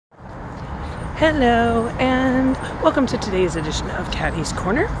Hello and welcome to today's edition of Caddy's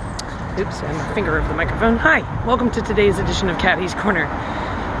Corner. Oops, and my finger over the microphone. Hi, welcome to today's edition of Caddy's Corner.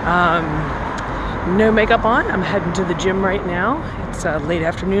 No makeup on. I'm heading to the gym right now. It's late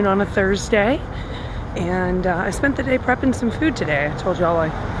afternoon on a Thursday, and I spent the day prepping some food today. I told y'all I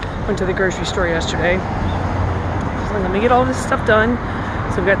went to the grocery store yesterday. So let me get all this stuff done.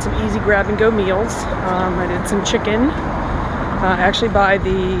 So I've got some easy grab and go meals. I did some chicken. Actually buy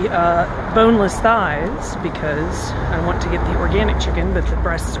the boneless thighs because I want to get the organic chicken, but the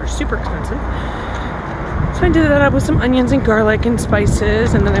breasts are super expensive. So I did that up with some onions and garlic and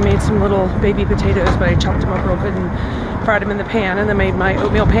spices, and then I made some little baby potatoes, but I chopped them up real good and fried them in the pan, and then made my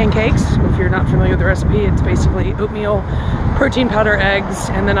oatmeal pancakes. If you're not familiar with the recipe, it's basically oatmeal, protein powder, eggs,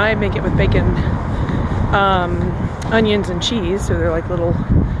 and then I make it with bacon, onions, and cheese, so they're like little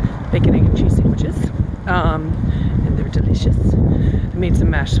bacon, egg, and cheese sandwiches. And they're delicious. I made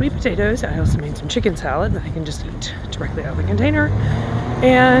some mashed sweet potatoes. I also made some chicken salad that I can just eat directly out of the container.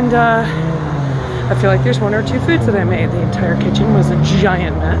 And I feel like there's one or two foods that I made. The entire kitchen was a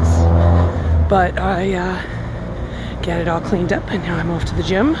giant mess, but I got it all cleaned up, and now I'm off to the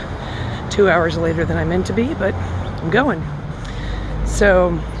gym 2 hours later than I meant to be, but I'm going.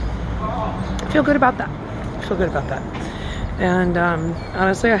 So I feel good about that. I feel good about that. And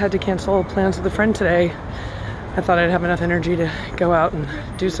honestly, I had to cancel plans with a friend today. I thought I'd have enough energy to go out and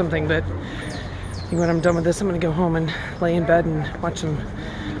do something, but I think when I'm done with this, I'm gonna go home and lay in bed and watch some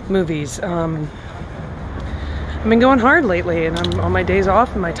movies. I've been going hard lately, and I'm on my days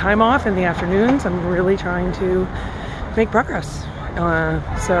off and my time off in the afternoons. I'm really trying to make progress.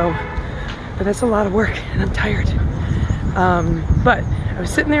 But that's a lot of work, and I'm tired. But I was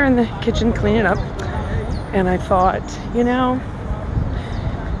sitting there in the kitchen cleaning up, and I thought, you know,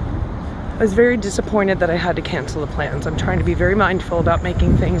 I was very disappointed that I had to cancel the plans. I'm trying to be very mindful about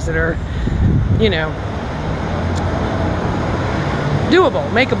making things that are, you know, doable,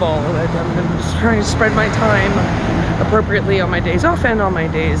 makeable. I'm just trying to spread my time appropriately on my days off and on my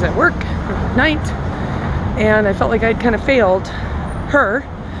days at work at night. And I felt like I'd kind of failed her,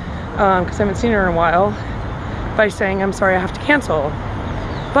 because I haven't seen her in a while, by saying, I'm sorry, I have to cancel.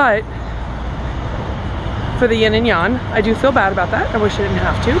 But for the yin and yang, I do feel bad about that. I wish I didn't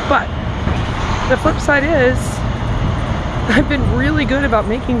have to, but the flip side is I've been really good about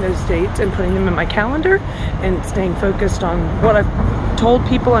making those dates and putting them in my calendar and staying focused on what I've told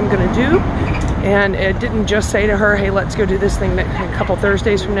people I'm going to do. And it didn't just say to her, hey, let's go do this thing a couple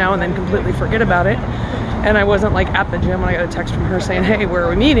Thursdays from now, and then completely forget about it. And I wasn't like at the gym when I got a text from her saying, hey, where are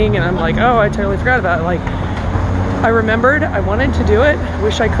we meeting? And I'm like, oh, I totally forgot about it. Like, I remembered I wanted to do it.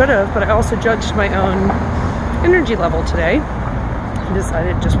 Wish I could have, but I also judged my own energy level today and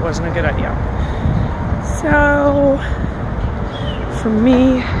decided it just wasn't a good idea. So for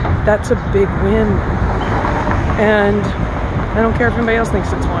me, that's a big win, and I don't care if anybody else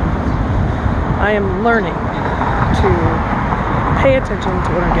thinks it's one. I am learning to pay attention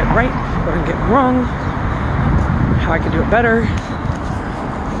to what I'm getting right, what I'm getting wrong, how I can do it better,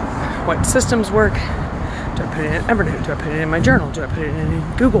 what systems work. Do I put it in Evernote? Do I put it in my journal? Do I put it in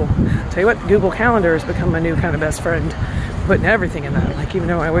Google? Tell you what, Google Calendar has become my new kind of best friend. Putting everything in that. Like, even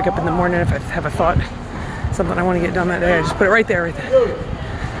though I wake up in the morning, if I have a thought, something I want to get done that day, I just put it right there.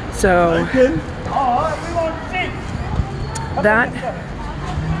 So that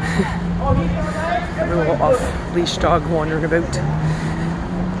a little off-leash dog wandering about.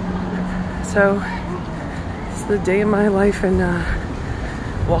 So it's the day of my life, and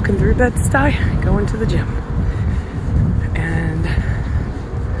walking through Bed-Stuy, going to the gym. And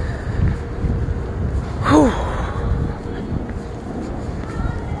whew,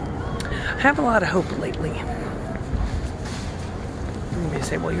 I have a lot of hope lately. You may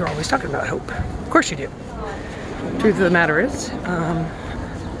say, well, you're always talking about hope. Of course you do. Truth of the matter is,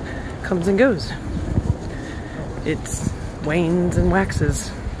 comes and goes. It wanes and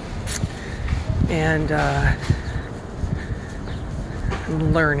waxes. And I'm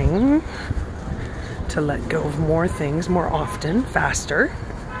learning to let go of more things more often, faster.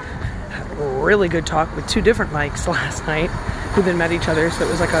 Had a really good talk with two different mics last night who then met each other, so it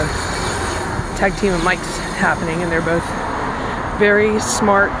was like a tag team of mics happening, and they're both very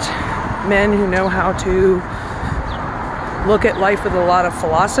smart men who know how to look at life with a lot of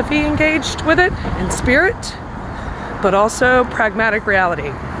philosophy engaged with it and spirit, but also pragmatic reality.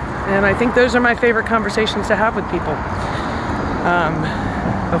 And I think those are my favorite conversations to have with people.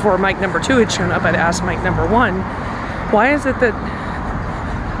 Before mic number 2 had shown up, I'd asked mic number 1, why is it that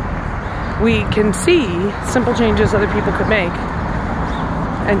we can see simple changes other people could make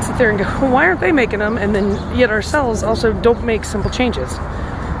and sit there and go, well, why aren't they making them? And then yet ourselves also don't make simple changes.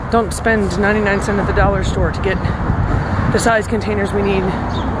 Don't spend 99 cents at the dollar store to get the size containers we need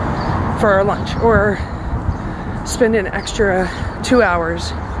for our lunch, or spend an extra 2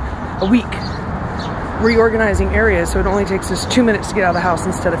 hours a week reorganizing areas so it only takes us 2 minutes to get out of the house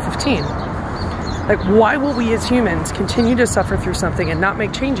instead of 15. Like, why will we as humans continue to suffer through something and not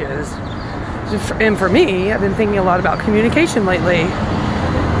make changes? And for me, I've been thinking a lot about communication lately,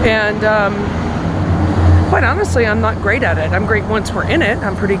 and quite honestly, I'm not great at it. I'm great once we're in it.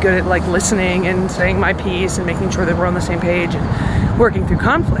 I'm pretty good at like listening and saying my piece and making sure that we're on the same page and working through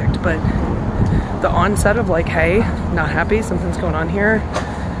conflict. But the onset of like, hey, not happy, something's going on here,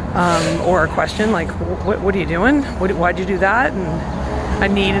 or a question like, what are you doing? Why'd you do that? And I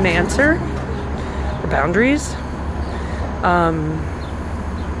need an answer, or boundaries.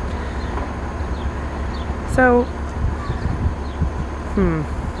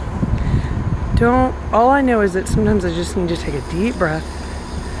 All I know is that sometimes I just need to take a deep breath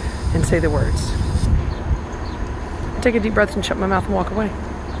and say the words. Take a deep breath and shut my mouth and walk away.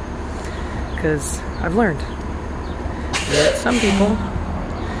 Because I've learned that some people,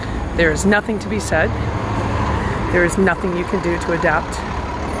 there is nothing to be said. There is nothing you can do to adapt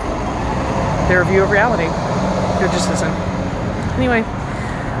their view of reality. There just isn't. Anyway,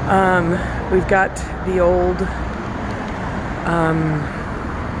 we've got the old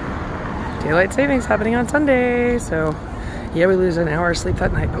daylight savings happening on Sunday, so yeah, we lose an hour of sleep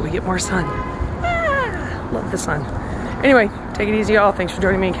that night, but we get more sun. Love the sun. Anyway, take it easy, y'all. Thanks for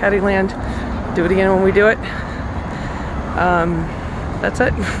joining me in Caddyland. Do it again when we do it. That's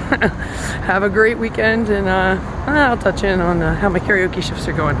it. Have a great weekend, and I'll touch in on how my karaoke shifts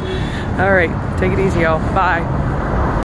are going. All right, take it easy, y'all. Bye.